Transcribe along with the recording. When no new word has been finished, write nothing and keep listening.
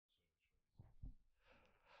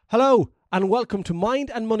Hello and welcome to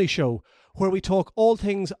Mind and Money Show, where we talk all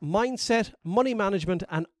things mindset, money management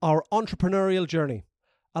and our entrepreneurial journey.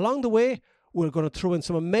 Along the way, we're going to throw in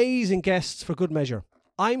some amazing guests for good measure.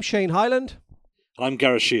 I'm Shane Hyland. And I'm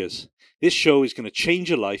Gareth Shears. This show is going to change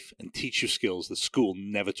your life and teach you skills that school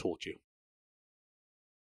never taught you.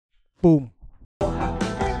 Boom.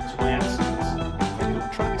 And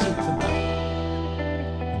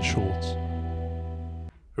shorts.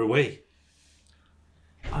 We're away.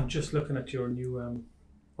 I'm just looking at your new,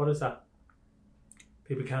 what is that?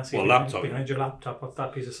 People can't see behind your laptop. What's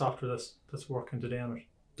that piece of software that's working today on it?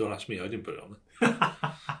 Don't ask me, I didn't put it on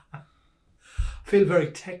I feel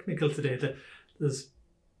very technical today. There's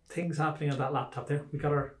things happening on that laptop there. We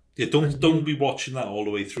got our... Yeah, don't be watching that all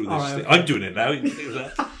the way through this. Right, okay. I'm doing it now.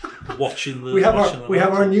 Watching the... We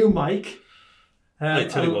have our new mic. I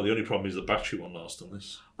tell you what, the only problem is the battery won't last on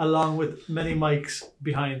this. Along with many mics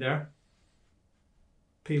behind there.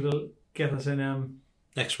 People get us in...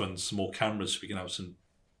 Next one's some more cameras so we can have some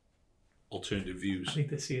alternative views. I think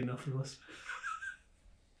they see enough of us.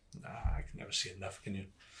 Nah, I can never see enough, can you?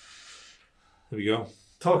 There we go.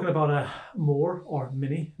 Talking about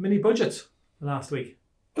mini budgets last week.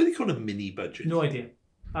 Why do they call it a mini budget? No idea.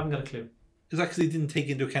 I haven't got a clue. Is that because they didn't take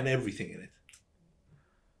into account everything in it?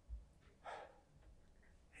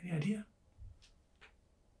 Any idea?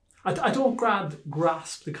 I don't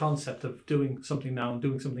grasp the concept of doing something now and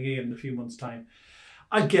doing something again in a few months' time.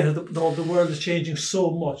 I get it. The world is changing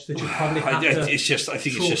so much that you probably have to. I think it's just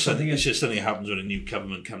something that happens when a new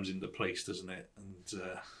government comes into place, doesn't it? And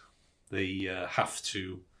they have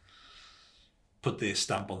to put their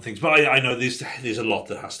stamp on things. But I know there's a lot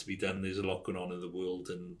that has to be done. There's a lot going on in the world,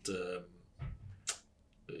 and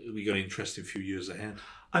we got an interesting few years ahead.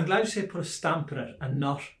 I'm glad you say put a stamp in it and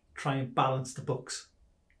not try and balance the books.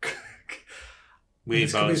 We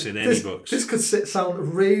ain't balancing any books. This could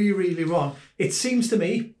sound really, really wrong. It seems to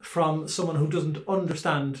me, from someone who doesn't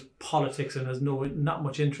understand politics and has not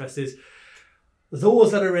much interest, is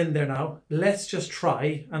those that are in there now, let's just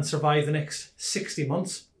try and survive the next 60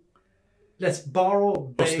 months. Let's borrow,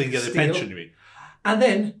 beg, then get a pension, you mean? And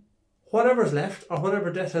then, whatever's left or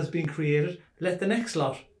whatever debt has been created, let the next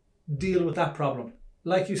lot deal with that problem.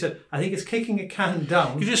 Like you said, I think it's kicking a can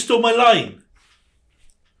down. You just stole my line.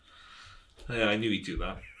 Yeah, I knew he'd do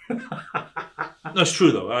that. No, it's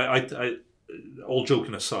true though. I all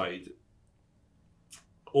joking aside,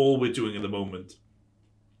 all we're doing at the moment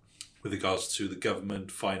with regards to the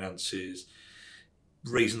government finances,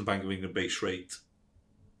 raising the Bank of England base rate,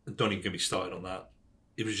 don't even get me started on that.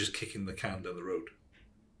 It was just kicking the can down the road.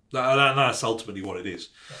 That's ultimately what it is.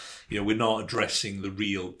 Yeah. You know, we're not addressing the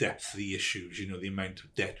real depth of the issues, you know, the amount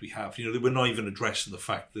of debt we have. You know, we're not even addressing the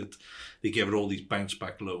fact that they gave all these bounce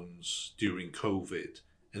back loans during COVID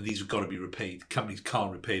and these have got to be repaid. Companies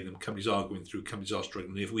can't repay them. Companies are going through, companies are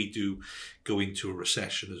struggling. If we do go into a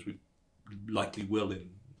recession, as we likely will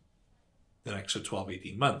in the next 12,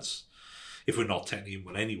 18 months, if we're not technically in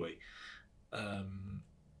one anyway, how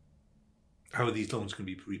are these loans going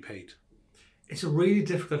to be repaid? It's a really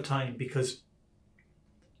difficult time because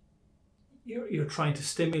you're trying to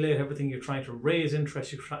stimulate everything. You're trying to raise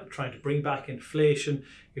interest. You're trying to bring back inflation.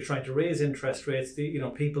 You're trying to raise interest rates.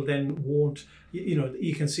 People then won't.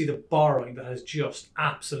 You can see the borrowing that has just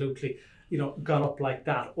absolutely gone up like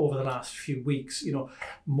that over the last few weeks.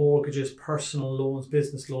 Mortgages, personal loans,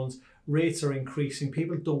 business loans, rates are increasing.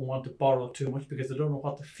 People don't want to borrow too much because they don't know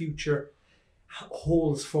what the future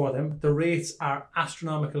holds for them. The rates are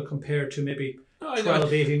astronomical compared to maybe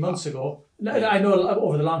 12, 18 months ago. I know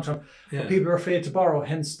over the long term, but people are afraid to borrow,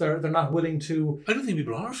 hence they're not willing to... I don't think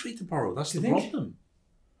people are afraid to borrow. That's the problem.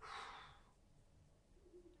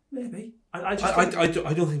 Maybe. I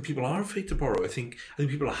don't think people are afraid to borrow. I think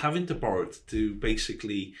people are having to borrow to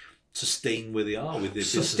basically sustain where they are with their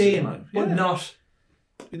business. Sustain, but not...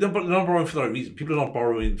 They're not borrowing for the right reason. People are not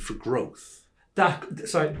borrowing for growth.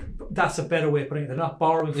 That's a better way of putting it. They're not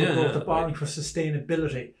borrowing for growth, they're borrowing for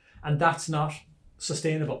sustainability. And that's not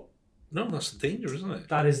sustainable. No, that's the danger, isn't it?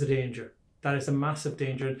 That is the danger. That is a massive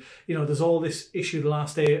danger. There's all this issue the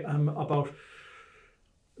last day about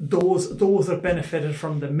those that benefited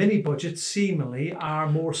from the mini budget seemingly are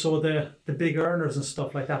more so the big earners and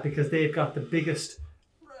stuff like that because they've got the biggest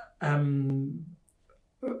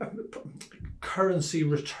currency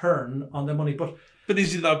return on their money. But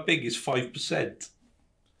is it that big? It's 5%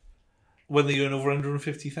 when they earn over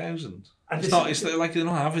 150,000. It's like they're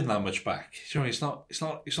not having that much back. It's not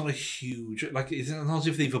a huge, like, it's not as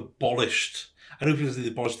if they've abolished. I know people say they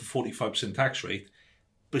abolished the 45% tax rate,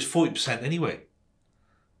 but it's 40% anyway.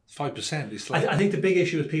 5%. It's like I think the big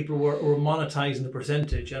issue is people were monetising the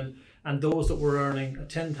percentage, and those that were earning a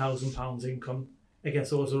 £10,000 income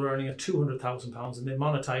against those that were earning a £200,000, and they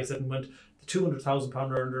monetised it and went, the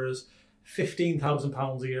 £200,000 earner is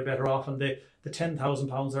 £15,000 a year better off, and the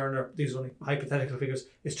 £10,000 earner, these are only hypothetical figures,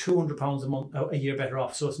 is £200 a year better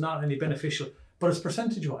off. So it's not any beneficial, but it's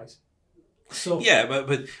percentage wise. So yeah,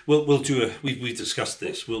 but we'll do a we discussed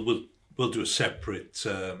this. We'll do a separate.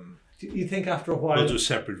 Do you think after a while we'll do a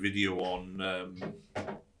separate video on.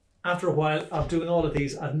 After a while of doing all of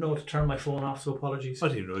these, I'd know to turn my phone off. So apologies. I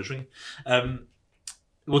didn't know it was ringing.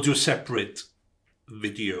 We'll do a separate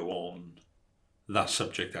video on that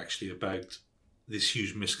subject, actually, about this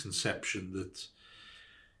huge misconception that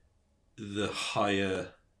the higher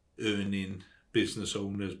earning business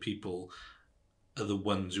owners, people, are the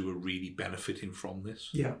ones who are really benefiting from this.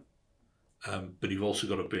 Yeah. But you've also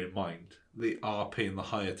got to bear in mind, they are paying the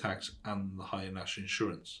higher tax and the higher national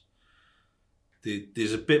insurance.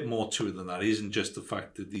 There's a bit more to it than that. It isn't just the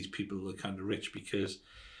fact that these people are kind of rich, because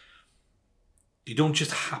you don't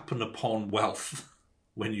just happen upon wealth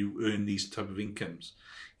when you earn these type of incomes.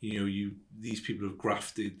 These people have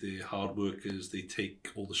grafted, they're hard workers, they take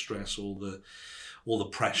all the stress, all the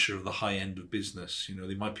pressure of the high end of business.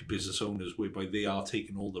 They might be business owners whereby they are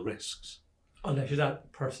taking all the risks. Unless you're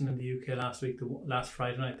that person in the UK last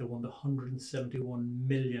Friday night that won the 171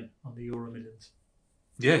 million on the Euro Millions.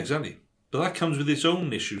 Yeah, exactly. But that comes with its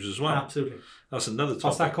own issues as well. Absolutely. That's another topic.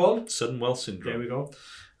 What's that called? Sudden wealth syndrome. There we go.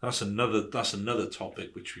 That's another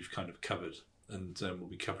topic which we've kind of covered, and we'll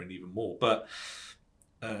be covering even more. But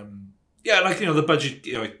the budget.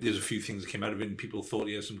 There's a few things that came out of it, and people thought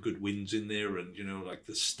he had some good wins in there, and like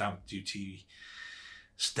the stamp duty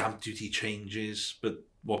changes. But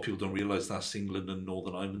what people don't realise, that's England and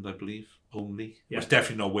Northern Ireland, I believe, only. Yeah. It's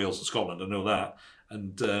definitely not Wales and Scotland. I know that,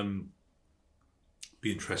 and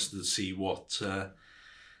be interested to see what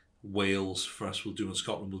Wales for us will do and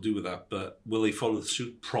Scotland will do with that. But will they follow the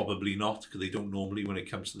suit? Probably not, because they don't normally when it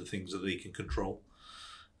comes to the things that they can control.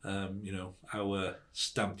 Our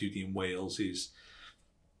stamp duty in Wales is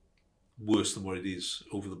worse than what it is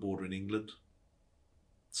over the border in England.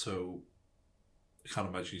 So I can't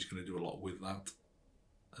imagine he's going to do a lot with that.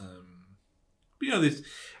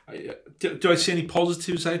 Do I see any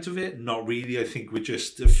positives out of it? Not really. I think we're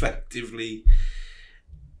just effectively...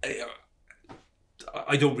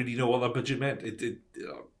 I don't really know what that budget meant.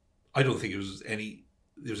 I don't think there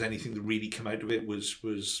was anything that really came out of it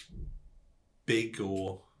was big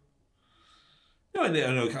or... I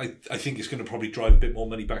know. I think it's going to probably drive a bit more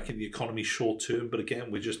money back in the economy short term, but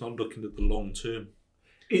again, we're just not looking at the long term.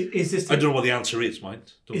 Is this? I don't know what the answer is,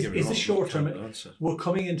 mind. Is the short term answer? We're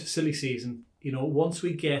coming into silly season. Once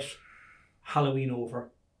we get Halloween over,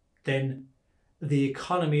 then the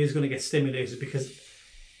economy is going to get stimulated, because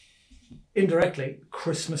indirectly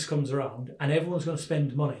Christmas comes around and everyone's going to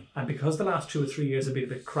spend money. And because the last 2 or 3 years have been a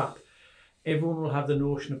bit crap, everyone will have the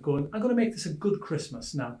notion of going, I'm going to make this a good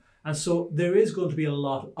Christmas now. And so there is going to be a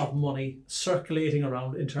lot of money circulating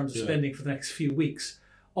around in terms of spending for the next few weeks,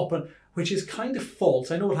 which is kind of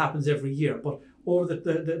false. I know it happens every year, but over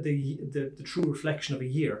the true reflection of a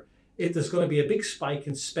year, there's going to be a big spike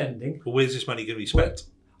in spending. But where's this money going to be spent?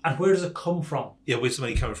 And where does it come from? Yeah, where's the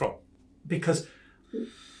money coming from? Because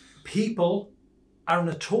people are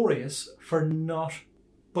notorious for not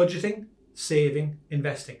budgeting, saving,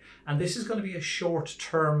 investing. And this is going to be a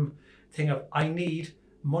short-term thing of, I need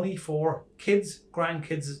money for kids,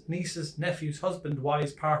 grandkids, nieces, nephews, husband,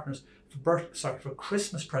 wives, partners, for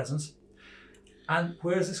Christmas presents. And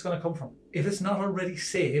where is this going to come from? If it's not already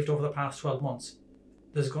saved over the past 12 months,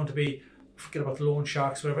 there's going to be, forget about loan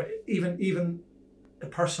sharks, whatever, even a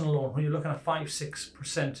personal loan, when you're looking at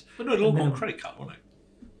 5-6%. But no, it'll go on credit card, won't it?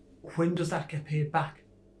 When does that get paid back?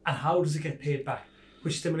 And how does it get paid back?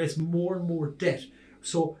 Which stimulates more and more debt.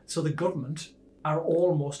 So the government are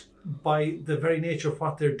almost, by the very nature of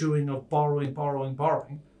what they're doing of borrowing,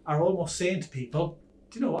 are almost saying to people,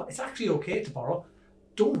 do you know what? It's actually okay to borrow.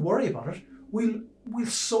 Don't worry about it. We'll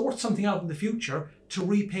sort something out in the future to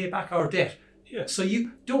repay back our debt. Yeah. So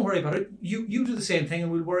you don't worry about it. You do the same thing,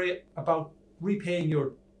 and we'll worry about repaying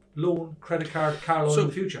your loan, credit card, car loan in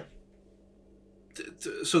the future. That's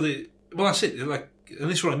it. And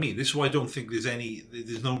this is what I mean. This is why I don't think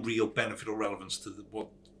there's no real benefit or relevance to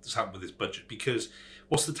what's happened with this budget, because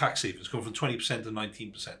what's the tax savings? Going from 20% to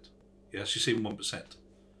 19%. Yes, you're saving 1%.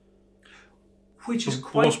 Which is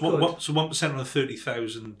quite good. So 1% on a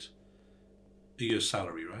 30,000 a year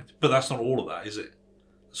salary, right? But that's not all of that, is it?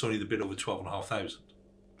 It's only the bit over 12,500.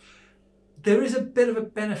 There is a bit of a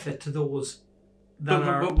benefit to those that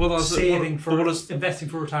are saving investing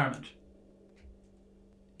for retirement.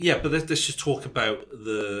 Yeah, but let's just talk about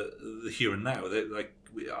the here and now. Like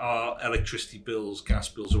our electricity bills, gas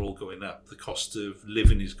bills are all going up. The cost of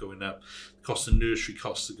living is going up. The cost of nursery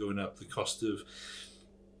costs are going up. The cost of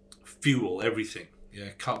fuel, everything. Yeah,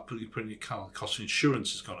 you put in your car. The cost of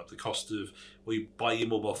insurance has gone up. The cost of you buy your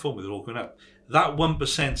mobile phone with, it all going up. That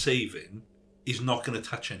 1% saving is not going to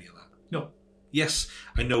touch any of that. No. Yes,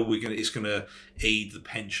 I know it's going to aid the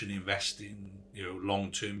pension investing,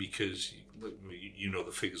 long term, because you know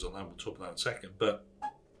the figures on that. We'll talk about that in a second. But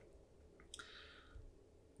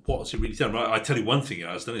what has it really done? I tell you one thing it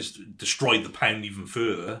has done is destroyed the pound even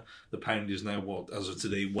further. The pound is now, as of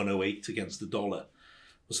today, 108 against the dollar.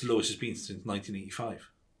 It's the lowest it's been since 1985.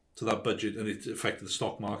 So that budget, and it affected the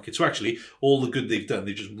stock market. So actually, all the good they've done,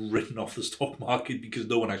 they've just written off the stock market because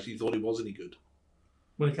no one actually thought it was any good.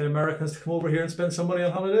 Will it get Americans to come over here and spend some money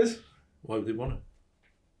on holidays? Why would they want it?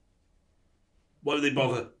 Why would they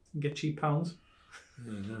bother? Get cheap pounds. I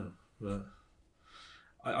know, but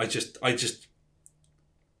I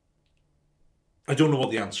don't know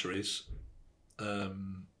what the answer is,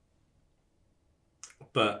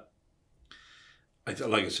 but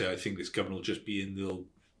like I say, I think this government will just be in. They'll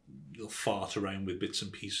fart around with bits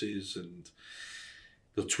and pieces, and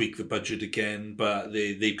they'll tweak the budget again. But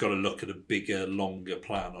they've got to look at a bigger, longer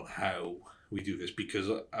plan on how we do this, because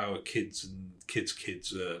our kids and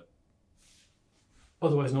kids are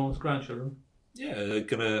otherwise known as grandchildren. Yeah, they're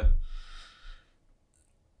gonna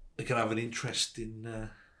have an interest in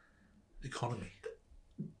economy.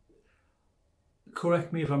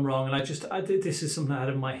 Correct me if I'm wrong, and this is something I had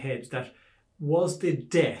in my head, that was the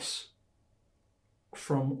debt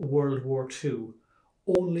from World War II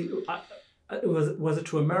only was it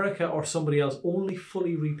to America or somebody else only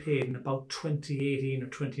fully repaid in about 2018 or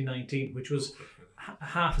 2019, which was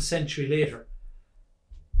half a century later.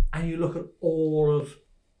 And you look at all of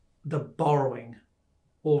the borrowing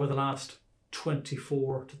over the last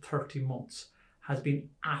 24 to 30 months has been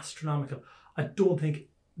astronomical. I don't think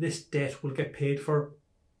this debt will get paid for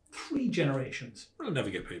 3 generations. It'll never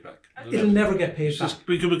get paid back. It'll never get paid back.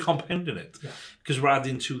 Because we're compounding it. Yeah. Because we're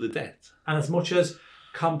adding to the debt. And as much as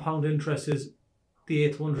compound interest is the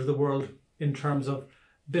 8th wonder of the world in terms of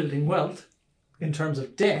building wealth, in terms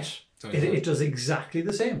of debt, it does exactly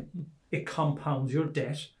the same. It compounds your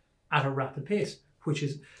debt at a rapid pace, which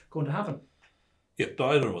is going to happen. Yeah, but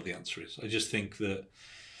I don't know what the answer is. I just think that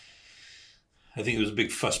there was a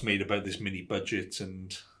big fuss made about this mini budget,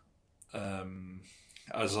 and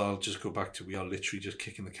as I'll just go back to, we are literally just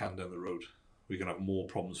kicking the can down the road. We're going to have more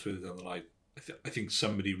problems further down the line. I think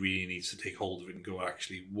somebody really needs to take hold of it and go,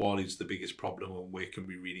 actually, what is the biggest problem and where can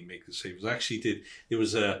we really make the savings? I've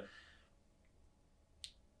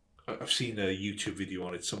seen a YouTube video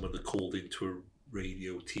on it, someone that called into a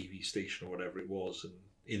radio, TV station or whatever it was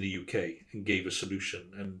in the UK and gave a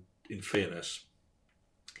solution, and in fairness,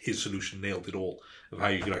 his solution nailed it all, of how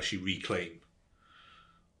you could actually reclaim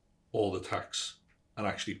all the tax and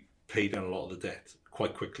actually pay down a lot of the debt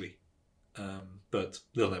quite quickly. But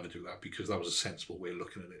they'll never do that, because that was a sensible way of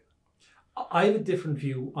looking at it. I have a different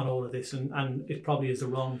view on all of this, and it probably is the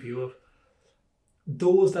wrong view of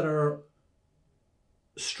those that are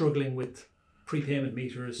struggling with prepayment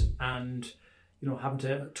meters and having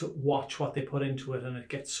to watch what they put into it and it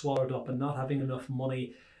gets swallowed up, and not having enough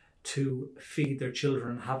money to feed their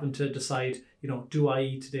children, having to decide, do I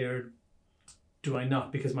eat today or do I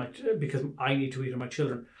not, because I need to eat, or my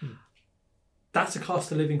children. That's a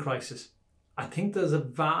cost of living crisis. I think there's a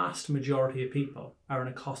vast majority of people are in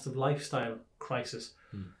a cost of lifestyle crisis.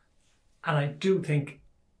 And I do think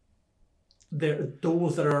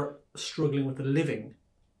those that are struggling with the living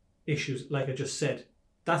issues, like I just said,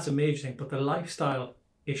 that's a major thing. But the lifestyle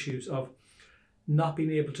issues of not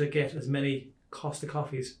being able to get as many Costa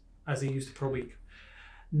coffees as they used to per week,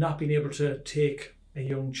 not being able to take a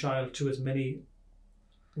young child to as many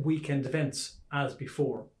weekend events as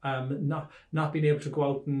before, not being able to go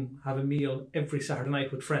out and have a meal every Saturday night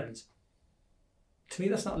with friends. To me,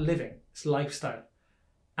 that's not living, it's lifestyle.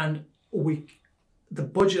 And the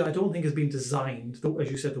budget, I don't think, has been designed, though, as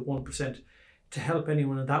you said, the 1%, to help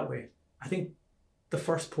anyone in that way. I think the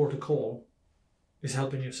first port of call is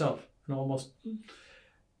helping yourself and almost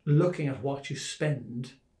looking at what you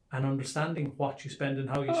spend and understanding what you spend and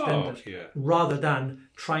how you spend it, rather than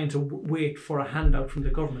trying to wait for a handout from the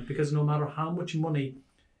government. Because no matter how much money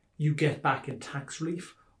you get back in tax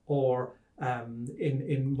relief or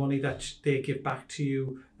in money that they give back to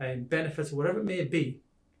you in benefits or whatever it may be,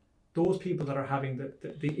 those people that are having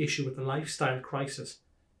the issue with the lifestyle crisis,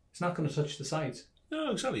 it's not going to touch the sides.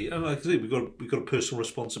 No, exactly. And like I say, we've got a personal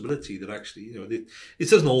responsibility that actually, it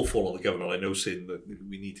doesn't all fall on the government. I know saying that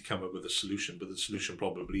we need to come up with a solution, but the solution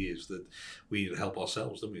probably is that we need to help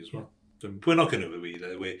ourselves, don't we, as well? We're not going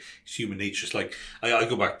to we're human nature. It's like I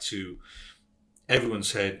go back to, everyone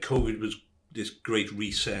said COVID was this great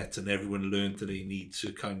reset, and everyone learned that they need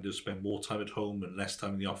to kind of spend more time at home and less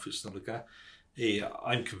time in the office, stuff like that.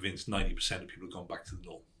 I'm convinced 90% of people have gone back to the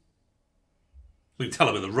norm. We can tell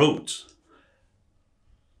about the roads.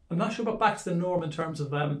 I'm not sure about back to the norm in terms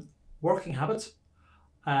of working habits.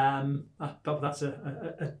 But that's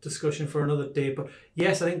a discussion for another day. But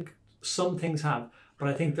yes, I think some things have. But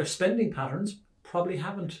I think their spending patterns probably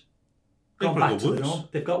haven't gone back to the norm.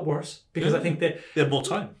 They've got worse because I think they had more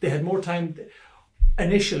time. They had more time.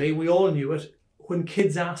 Initially, we all knew it. When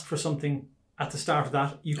kids asked for something at the start of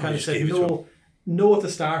that, you kind of said no at the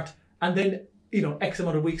start. And then, X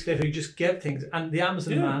amount of weeks later, you just get things. And the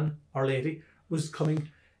Amazon man or lady was coming,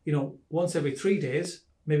 once every 3 days,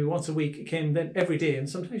 maybe once a week. It came then every day. And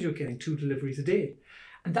sometimes you're getting 2 deliveries a day.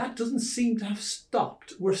 And that doesn't seem to have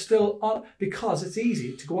stopped. We're still on, because it's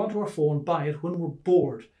easy to go onto our phone, buy it when we're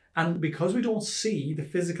bored. And because we don't see the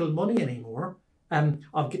physical money anymore,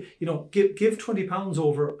 give £20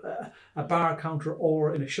 over a bar counter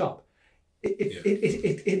or in a shop.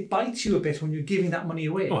 It bites you a bit when you're giving that money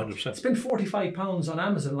away. 100%. Spend £45 on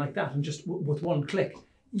Amazon like that, and just with one click,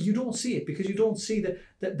 you don't see it because you don't see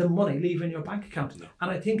the money leaving your bank account. No.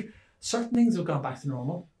 And I think certain things have gone back to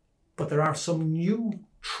normal, but there are some new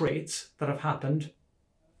traits that have happened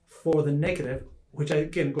for the negative, which I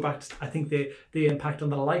again go back to. I think they impact on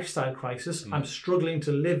the lifestyle crisis. I'm struggling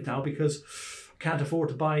to live now because I can't afford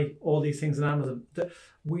to buy all these things on Amazon.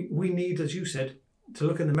 We need, as you said, to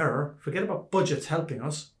look in the mirror. Forget about budgets helping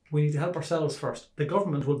us. We need to help ourselves first. The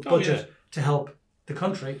government will budget to help the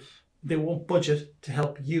country. They won't budget to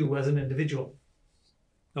help you as an individual.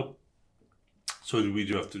 Nope. So we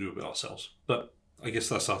do have to do it ourselves. But I guess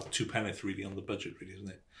that's our 2 pence really on the budget, really, isn't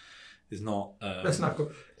it? It's not. Let's not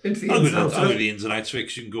go into the ins and outs. The ins and outs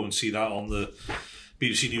because you can go and see that on the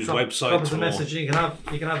BBC News website. The message you can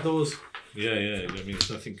have those. Yeah. I mean, it's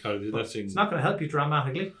nothing kind of. It's not going to help you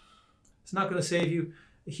dramatically. It's not going to save you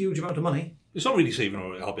a huge amount of mone. It's not really saving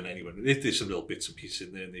or helping anyone. There's some little bits and pieces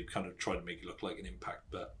in there, and they've kind of tried to make it look like an impact,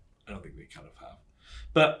 but I don't think they kind of have.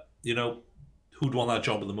 But who'd want that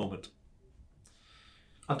job at the moment?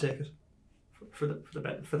 I'll take it for the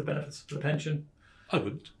benefits, for the pension. I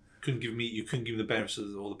wouldn't. You couldn't give me the benefits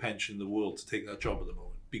or the pension in the world to take that job at the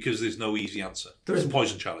moment because there's no easy answer. There's a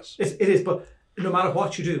poison chalice. It is, but no matter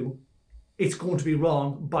what you do, it's going to be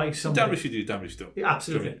wrong by somebody. Damn if you do, damn if you don't. Yeah,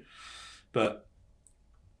 absolutely. But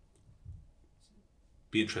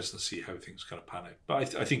be interested to see how things kind of pan out.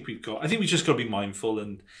 But I think we just got to be mindful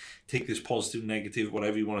and take this positive, negative,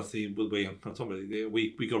 whatever you want to think.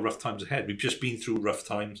 We got rough times ahead. We've just been through rough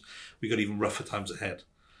times. We got even rougher times ahead.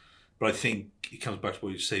 But I think it comes back to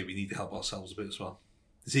what you say. We need to help ourselves a bit as well.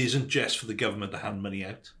 This isn't just for the government to hand money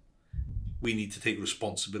out. We need to take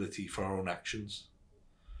responsibility for our own actions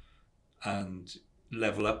and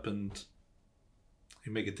level up and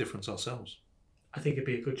make a difference ourselves. I think it'd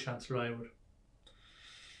be a good Chancellor, I would.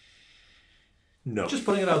 No. Just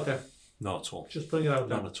putting it out there. Not at all. Just putting it out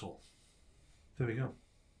there. Not at all. There we go.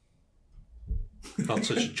 Not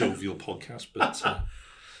such a jovial podcast, but...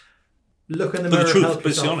 Look in the mirror. But the truth, but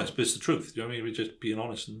it's the honest, but it's the truth. Do you know what I mean? We're just being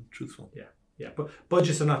honest and truthful. Yeah. But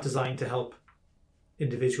budgets are not designed to help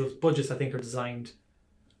individuals. Budgets, I think, are designed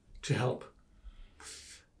to help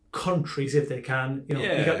countries if they can.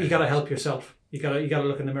 You got to help yourself. You got to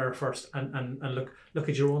look in the mirror first and look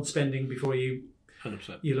at your own spending before you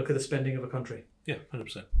 100%. You look at the spending of a country. Yeah,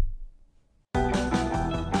 100%.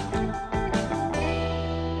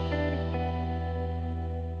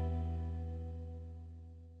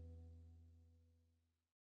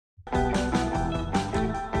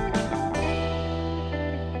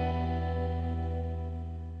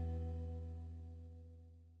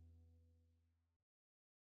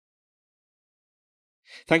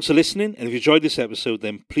 Thanks for listening, and if you enjoyed this episode,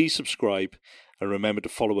 then please subscribe and remember to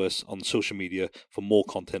follow us on social media for more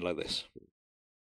content like this.